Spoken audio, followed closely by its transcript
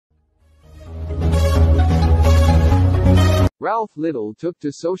Ralf Little took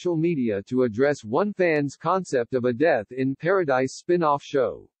to social media to address one fan's concept of a Death in Paradise spin-off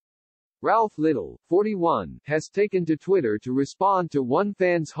show. Ralf Little, 41, has taken to Twitter to respond to one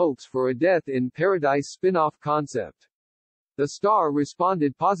fan's hoax for a Death in Paradise spin-off concept. The star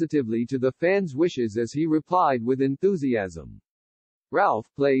responded positively to the fans' wishes as he replied with enthusiasm. Ralf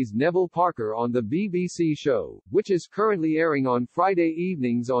plays Neville Parker on the BBC show, which is currently airing on Friday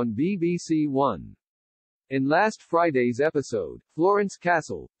evenings on BBC One. In last Friday's episode, Florence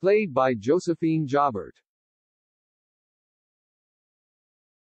Castle, played by Josephine Joubert,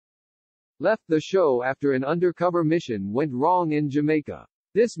 left the show after an undercover mission went wrong in Jamaica.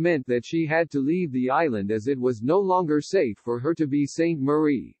 This meant that she had to leave the island as it was no longer safe for her to be Saint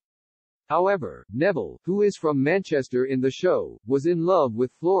Marie. However, Neville, who is from Manchester in the show, was in love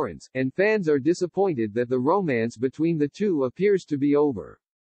with Florence, and fans are disappointed that the romance between the two appears to be over.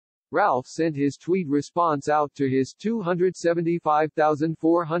 Ralf sent his tweet response out to his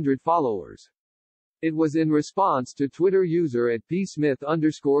 275,400 followers. It was in response to Twitter user at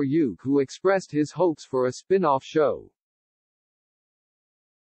 @psmith_uk who expressed his hopes for a spin-off show.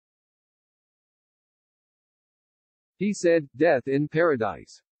 He said, "Death in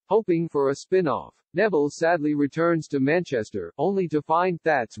Paradise. Hoping for a spin-off." Neville sadly returns to Manchester, only to find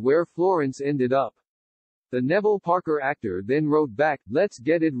that's where Florence ended up. The Neville Parker actor then wrote back, "Let's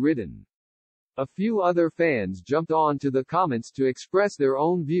get it written." A few other fans jumped on to the comments to express their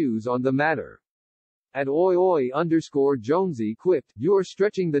own views on the matter. At @oi_Jonesy quipped, "You're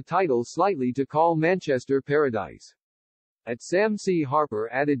stretching the title slightly to call Manchester Paradise." At Sam C. Harper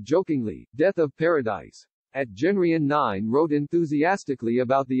added jokingly, "Death of Paradise." At Genrian9 wrote enthusiastically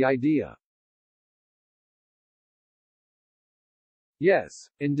about the idea. Yes.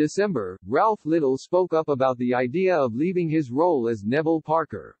 In December, Ralf Little spoke up about the idea of leaving his role as Neville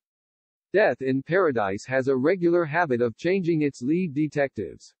Parker. Death in Paradise has a regular habit of changing its lead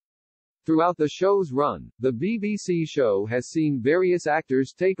detectives. Throughout the show's run, the BBC show has seen various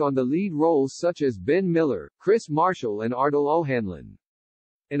actors take on the lead roles such as Ben Miller, Chris Marshall and Ardal O'Hanlon.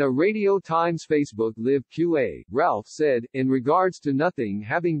 In a Radio Times Facebook Live QA, Ralf said, "In regards to nothing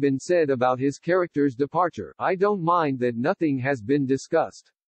having been said about his character's departure, I don't mind that nothing has been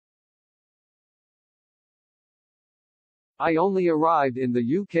discussed. I only arrived in the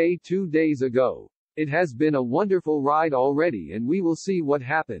UK 2 days ago. It has been a wonderful ride already and we will see what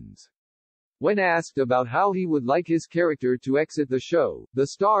happens." When asked about how he would like his character to exit the show, the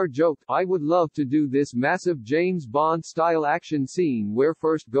star joked, "I would love to do this massive James Bond-style action scene where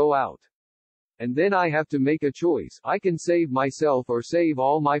first go out. And then I have to make a choice, I can save myself or save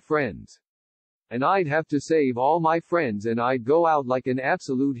all my friends. And I'd have to save all my friends and I'd go out like an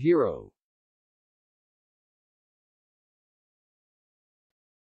absolute hero."